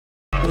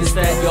It's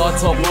that Yard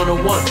Talk 101.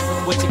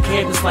 What your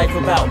campus life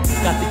about?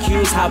 Got the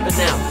Q's hopping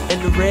out,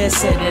 and the red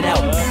setting it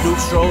out. New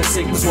stroll,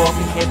 Sigmas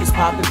walking, campus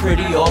popping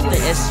pretty off.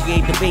 The SGA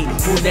debate,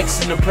 who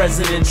next in the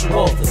presidential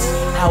office?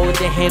 Howard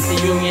the Hampton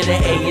Union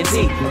and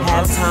A&D.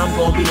 Halftime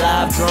gon' be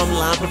live, drum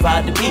line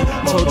provide the beat.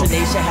 Trojan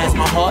Nation has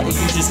my heart, and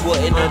you just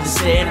wouldn't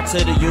understand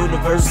until the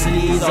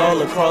universities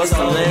all across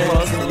the land.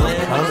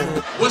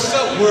 What's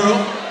up,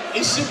 world?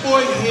 It's your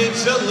boy here,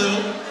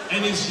 Jalil,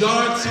 and it's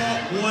Yard Talk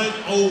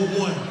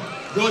 101.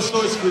 Your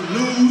source for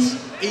news,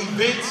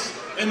 events,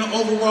 and the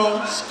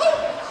overall scoop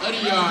of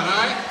the yard,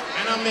 alright?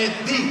 And I'm at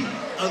the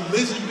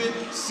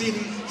Elizabeth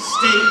City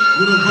State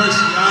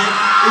University, alright?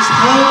 It's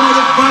home of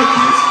the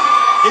Vikings.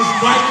 It's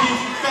Viking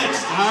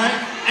Fest, alright?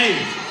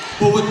 Hey,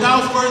 but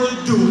without further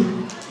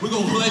ado, we're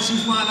gonna let you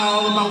find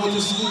out all about what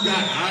the school got,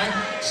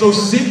 alright? So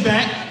sit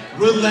back,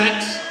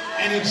 relax,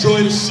 and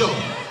enjoy the show.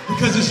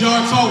 Because it's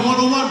Yard Talk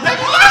 101,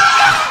 baby, let's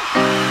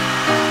go!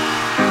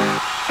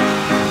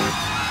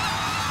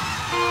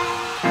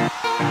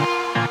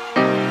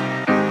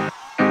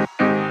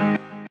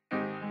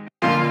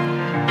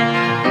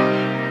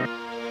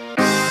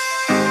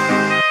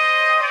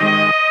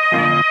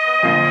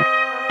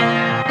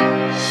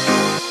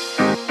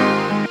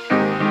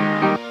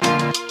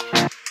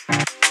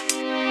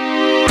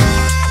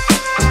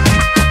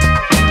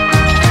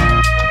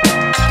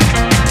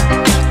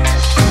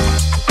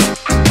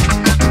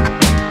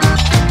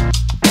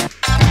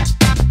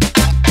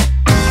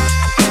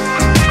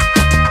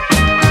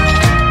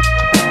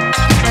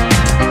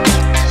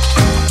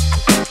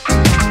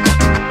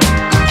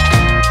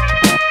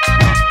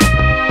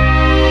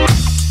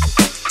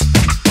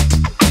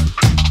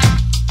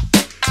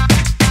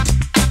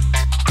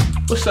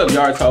 What's up,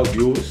 Yard Talk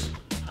viewers?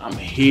 I'm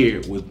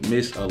here with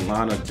Miss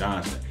Alana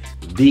Johnson,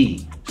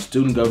 the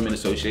Student Government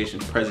Association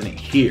president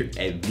here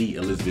at the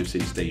Elizabeth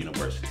City State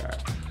University.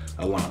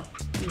 All right.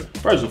 Alana,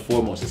 first and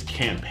foremost, it's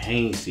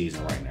campaign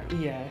season right now.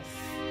 Yes.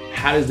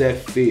 How does that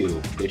feel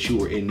that you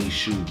were in these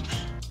shoes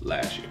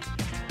last year?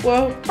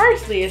 Well,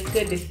 firstly, it's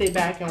good to sit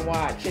back and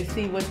watch and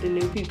see what the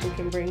new people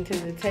can bring to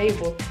the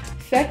table.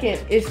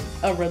 Second, it's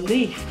a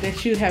relief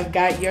that you have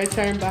got your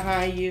turn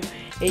behind you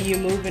and you're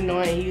moving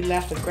on and you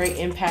left a great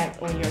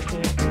impact on your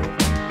campus.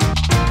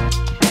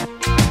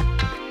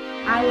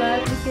 I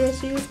love the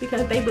CSUs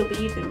because they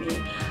believe in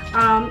me.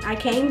 I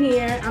came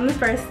here, I'm the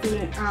first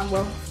student,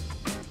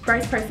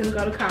 first person to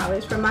go to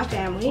college from my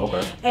family.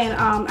 Okay. And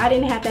I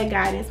didn't have that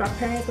guidance. My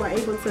parents were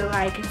able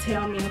to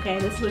tell me, okay,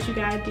 this is what you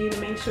gotta do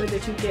to make sure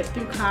that you get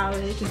through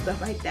college and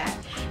stuff like that.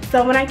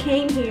 So when I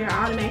came here,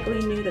 I automatically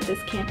knew that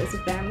this campus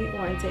was family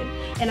oriented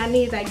and I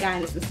needed that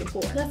guidance and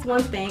support. That's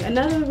one thing.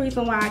 Another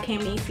reason why I came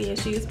to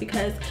ECSU is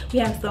because we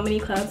have so many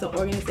clubs and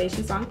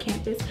organizations on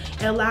campus.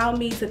 It allowed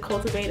me to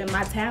cultivate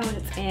my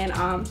talents, and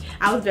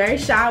I was very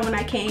shy when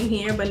I came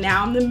here, but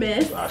now I'm the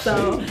miss.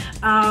 So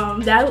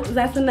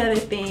that's another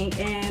thing.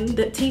 And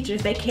the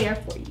teachers, they care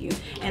for you,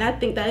 and I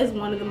think that is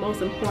one of the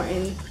most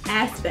important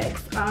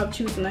aspects of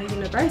choosing a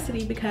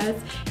university, because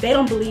they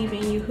don't believe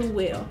in you, who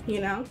will,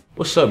 you know?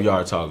 What's up,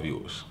 Yard Talk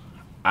viewers?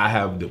 I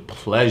have the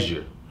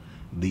pleasure,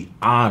 the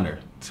honor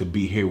to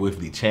be here with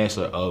the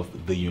Chancellor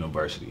of the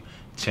university,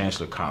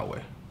 Chancellor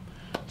Conway.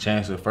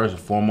 Chancellor, first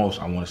and foremost,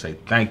 I want to say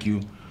thank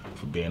you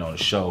for being on the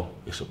show.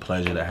 It's a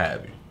pleasure to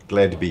have you.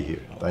 Glad to be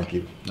here. Thank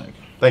you. Thank you.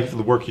 Thank you for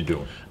the work you're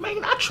doing.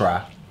 Man, I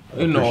try.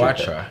 You know, I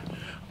try.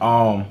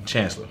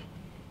 Chancellor,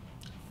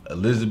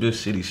 Elizabeth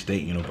City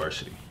State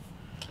University.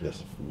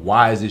 Yes.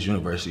 Why is this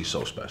university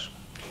so special?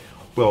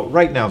 Well,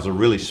 right now is a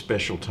really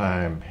special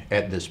time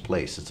at this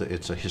place.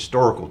 It's a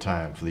historical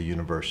time for the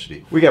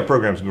university. We got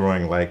programs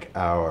growing like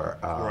our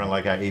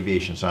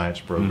aviation science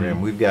program.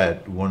 Mm-hmm. We've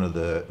got one of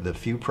the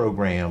few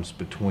programs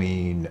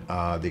between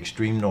the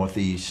extreme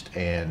northeast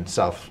and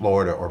South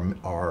Florida,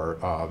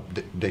 or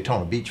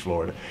Daytona Beach,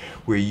 Florida,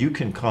 where you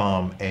can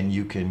come and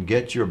you can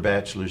get your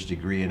bachelor's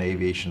degree in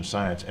aviation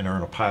science and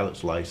earn a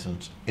pilot's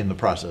license in the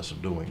process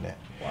of doing that.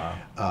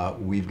 Wow.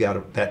 We've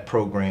got that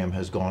program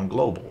has gone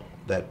global.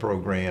 That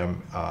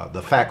program,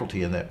 the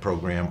faculty in that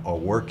program are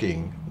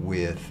working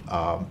with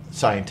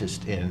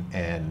scientists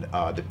and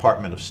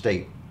Department of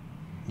State,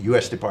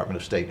 U.S. Department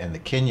of State, and the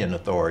Kenyan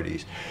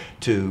authorities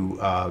to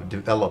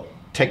develop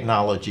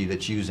technology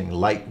that's using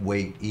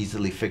lightweight,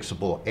 easily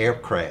fixable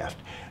aircraft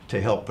to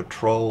help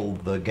patrol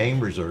the game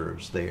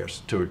reserves there,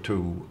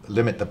 to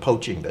limit the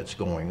poaching that's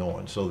going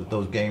on, so that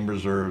those game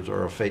reserves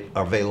are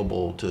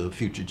available to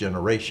future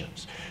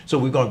generations. So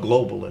we've gone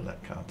global in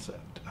that concept.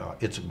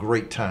 It's a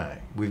great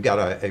time. We've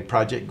got a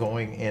project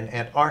going in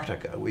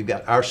Antarctica. We've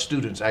got our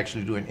students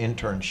actually doing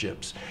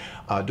internships,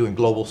 doing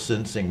global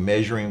sensing,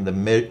 measuring the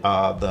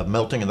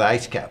melting of the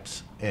ice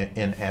caps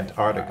in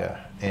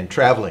Antarctica, and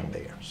traveling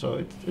there.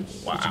 So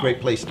it's a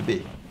great place to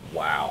be.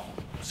 Wow.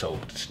 So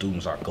the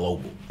students are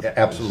global. Yeah,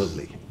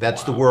 absolutely.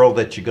 That's the world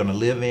that you're going to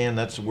live in.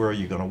 That's the world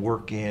you're going to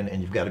work in,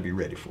 and you've got to be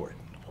ready for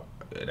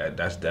it.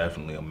 That's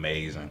definitely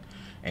amazing.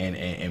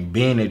 And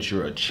being that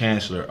you're a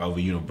chancellor of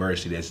a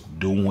university that's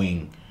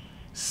doing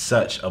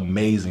such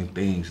amazing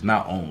things,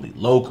 not only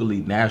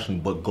locally, nationally,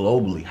 but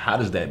globally. How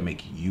does that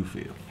make you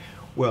feel?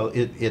 Well,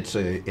 it's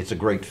a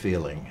great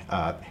feeling.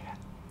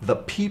 The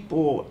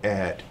people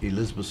at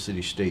Elizabeth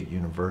City State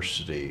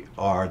University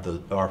are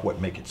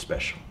what make it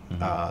special.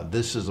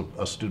 This is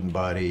a student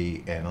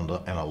body and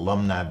an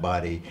alumni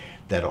body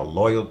that are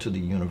loyal to the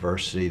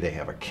university. They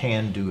have a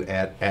can-do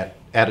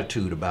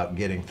attitude about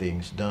getting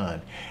things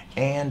done,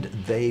 and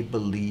they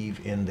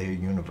believe in their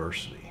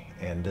university.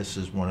 And this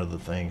is one of the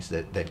things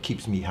that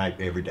keeps me hyped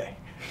every day.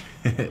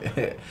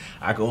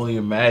 I can only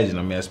imagine.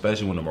 I mean,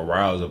 especially when the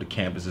morale of the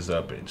campus is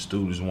up and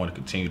students want to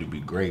continue to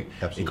be great.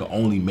 Absolutely. It can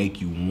only make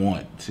you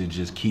want to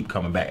just keep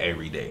coming back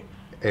every day.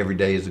 Every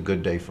day is a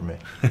good day for me.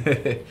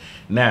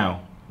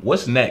 Now,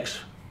 what's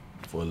next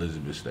for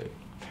Elizabeth State?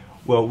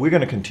 Well, we're going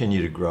to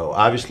continue to grow.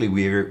 Obviously,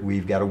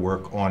 we've got to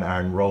work on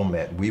our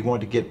enrollment. We want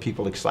to get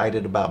people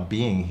excited about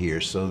being here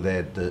so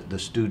that the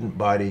student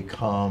body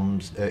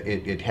comes.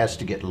 It has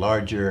to get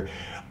larger.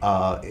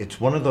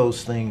 It's one of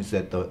those things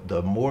that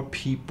the more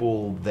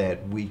people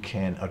that we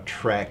can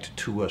attract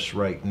to us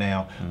right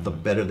now, the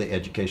better the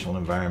educational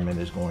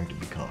environment is going to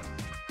become.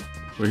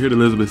 We're here at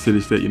Elizabeth City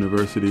State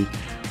University.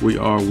 We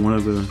are one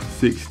of the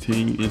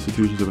 16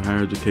 institutions of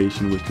higher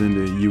education within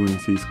the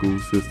UNC school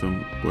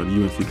system, or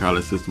the UNC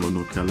college system of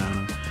North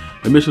Carolina.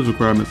 Admissions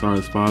requirements are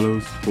as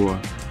follows. For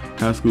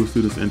high school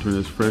students entering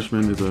as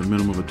freshmen, there's a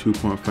minimum of a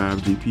 2.5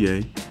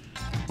 GPA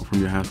from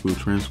your high school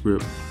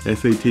transcript.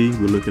 SAT, we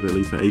look at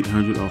least an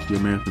 800 off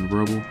your math and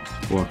verbal,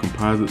 or a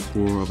composite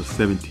score of a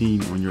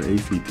 17 on your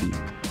ACT.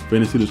 For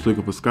any students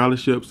looking for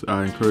scholarships,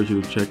 I encourage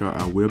you to check out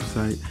our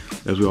website,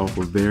 as we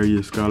offer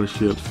various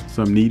scholarships,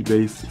 some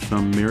need-based,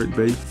 some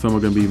merit-based. Some are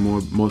going to be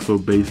more so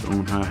based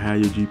on how high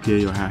your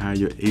GPA or how high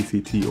your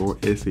ACT or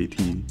SAT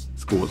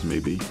scores may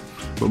be.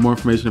 But more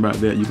information about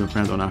that you can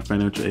find on our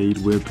financial aid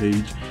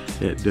webpage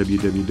at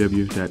www.ecsu.edu.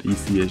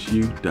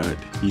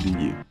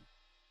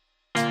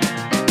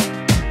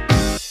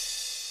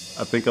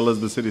 I think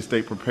Elizabeth City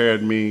State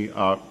prepared me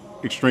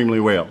extremely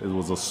well. It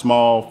was a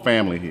small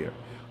family here,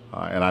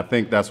 and I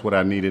think that's what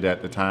I needed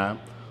at the time.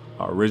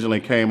 I originally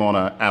came on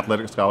an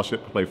athletic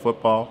scholarship to play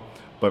football,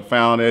 but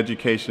found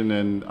education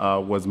and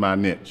was my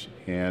niche.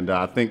 And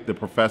I think the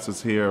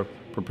professors here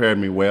prepared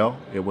me well.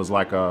 It was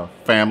like a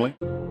family.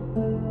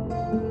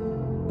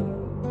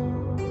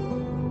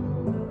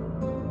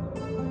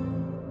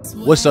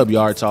 What's up,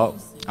 Yard Talk?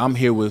 I'm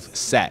here with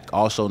SAC,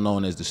 also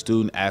known as the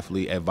Student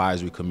Athlete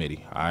Advisory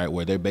Committee, all right,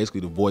 where they're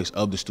basically the voice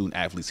of the student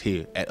athletes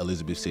here at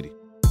Elizabeth City.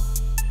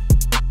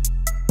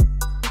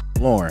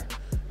 Lauren,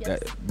 Yes.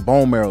 that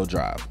bone marrow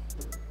drive,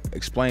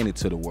 explain it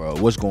to the world.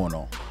 What's going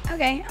on?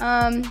 Okay,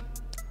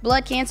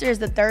 blood cancer is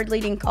the third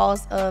leading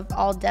cause of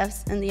all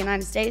deaths in the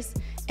United States,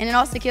 and it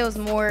also kills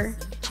more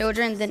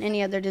children than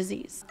any other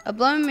disease. A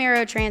bone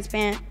marrow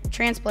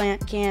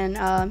transplant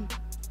can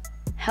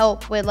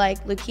help with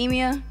like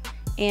leukemia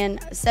and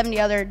 70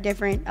 other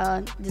different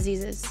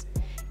diseases.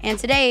 And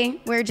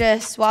today we're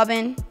just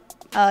swabbing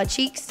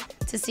cheeks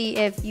to see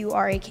if you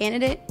are a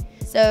candidate.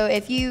 So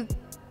if you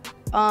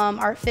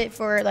are fit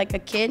for like a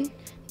kid,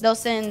 they'll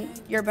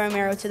send your bone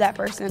marrow to that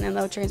person and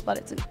they'll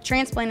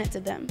transplant it to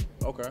them.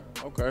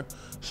 Okay.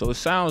 So it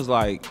sounds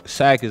like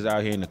SAC is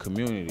out here in the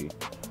community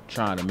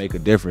trying to make a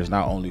difference,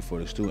 not only for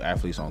the student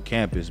athletes on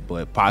campus,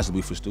 but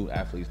possibly for student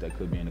athletes that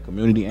could be in the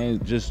community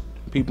and just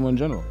people in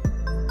general.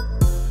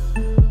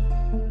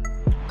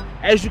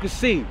 As you can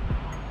see,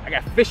 I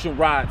got fishing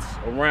rods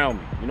around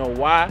me. You know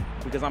why?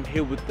 Because I'm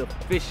here with the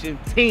fishing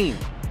team.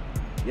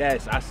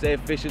 Yes, I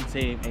said fishing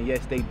team, and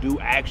yes, they do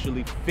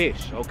actually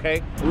fish,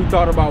 okay? We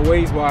thought about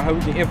ways how we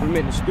can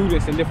implement the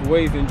students in different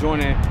ways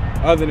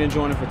other than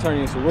joining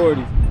fraternity and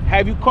sororities.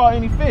 Have you caught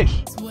any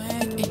fish?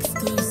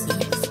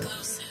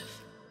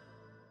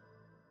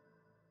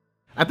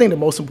 I think the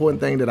most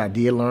important thing that I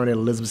did learn at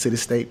Elizabeth City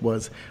State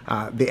was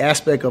the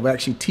aspect of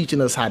actually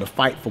teaching us how to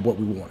fight for what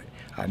we wanted.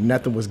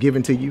 Nothing was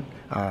given to you.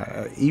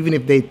 Even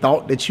if they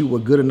thought that you were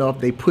good enough,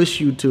 they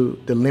pushed you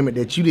to the limit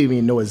that you didn't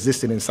even know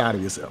existed inside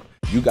of yourself.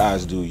 You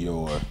guys do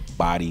your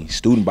body,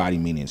 student body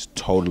meetings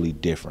totally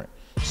different.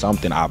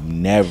 Something I've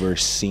never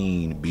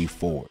seen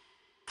before.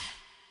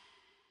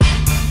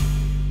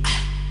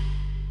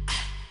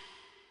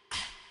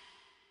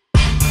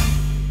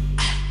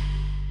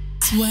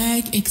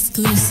 Swag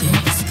exclusive.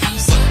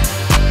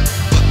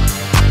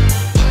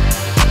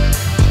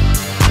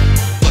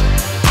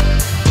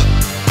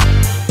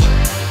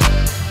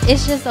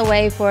 It's just a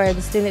way for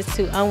the students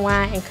to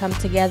unwind and come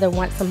together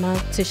once a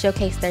month to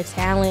showcase their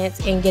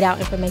talents and get out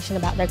information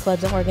about their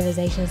clubs and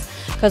organizations,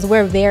 because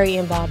we're very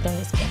involved on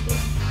this campus.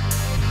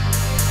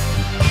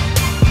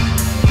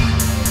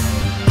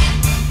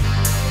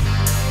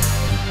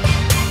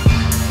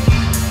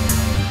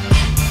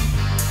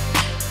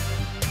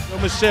 So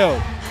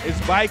Michelle, it's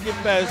Viking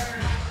Fest,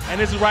 and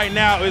this is right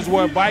now is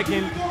where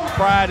Viking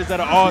pride is at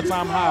an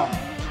all-time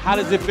high. How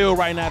does it feel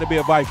right now to be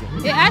a Viking?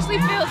 It actually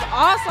feels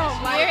awesome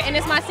here, and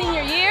it's my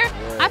senior year.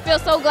 I feel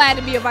so glad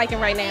to be a Viking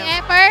right now.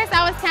 At first,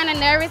 I was kind of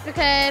nervous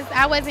because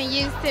I wasn't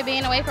used to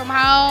being away from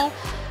home.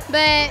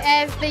 But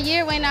as the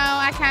year went on,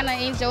 I kind of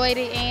enjoyed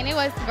it, and it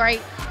was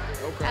great.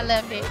 Okay. I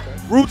loved it.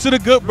 Root to the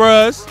good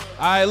bruhs.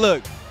 All right,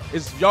 look,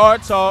 it's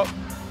Yard Talk,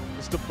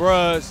 it's the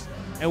bruhs,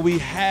 and we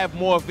have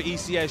more for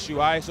ECSU, all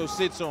right? So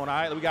sit soon, all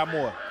right? We got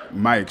more.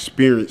 My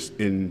experience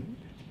in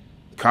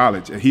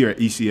college here at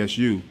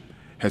ECSU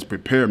has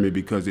prepared me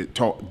because it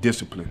taught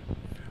discipline.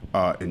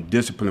 And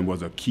discipline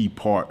was a key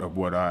part of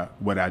what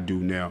I do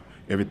now.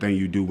 Everything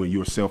you do when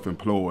you're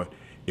self-employed,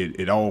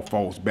 it all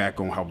falls back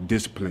on how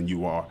disciplined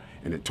you are.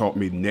 And it taught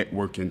me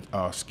networking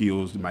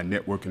skills. My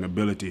networking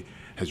ability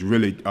has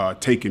really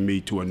taken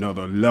me to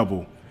another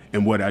level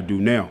in what I do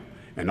now.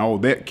 And all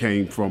that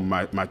came from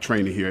my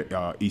training here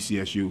at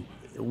ECSU.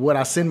 Would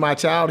I send my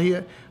child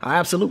here?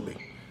 Absolutely.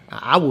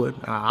 I would.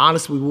 I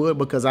honestly would,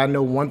 because I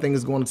know one thing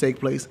is going to take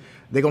place.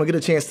 They're going to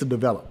get a chance to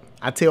develop.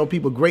 I tell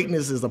people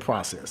greatness is a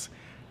process.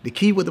 The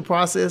key with the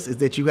process is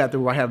that you have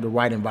to have the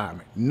right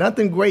environment.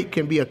 Nothing great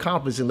can be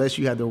accomplished unless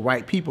you have the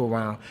right people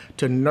around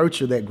to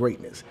nurture that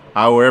greatness.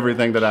 I owe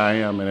everything that I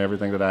am and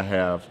everything that I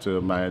have to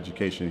my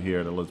education here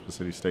at Elizabeth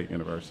City State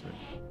University.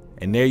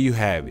 And there you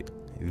have it,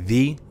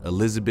 the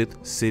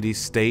Elizabeth City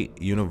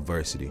State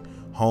University,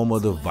 home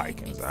of the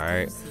Vikings, all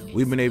right?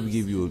 We've been able to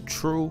give you a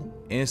true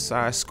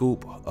inside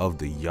scoop of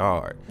the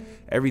Yard.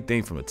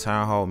 Everything from the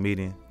town hall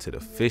meeting to the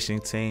fishing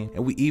team,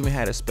 and we even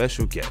had a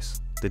special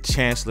guest, the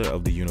Chancellor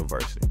of the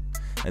university.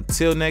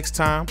 Until next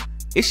time,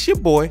 it's your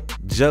boy,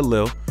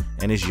 Jalil,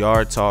 and it's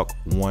Yard Talk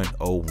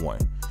 101,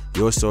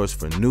 your source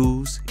for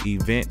news,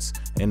 events,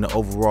 and the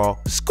overall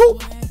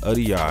scoop of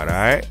the Yard, all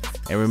right?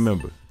 And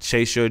remember,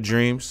 chase your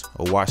dreams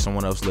or watch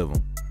someone else live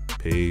them.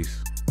 Peace.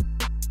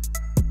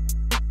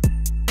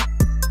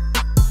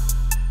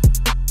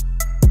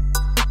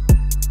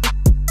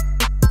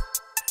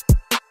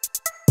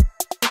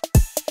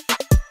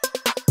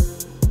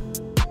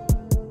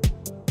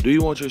 Do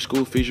you want your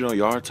school featured on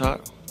Yard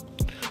Talk?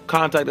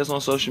 Contact us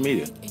on social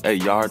media at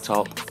Yard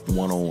Talk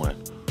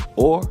 101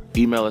 or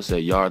email us at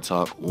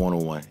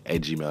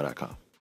yardtalk101@gmail.com.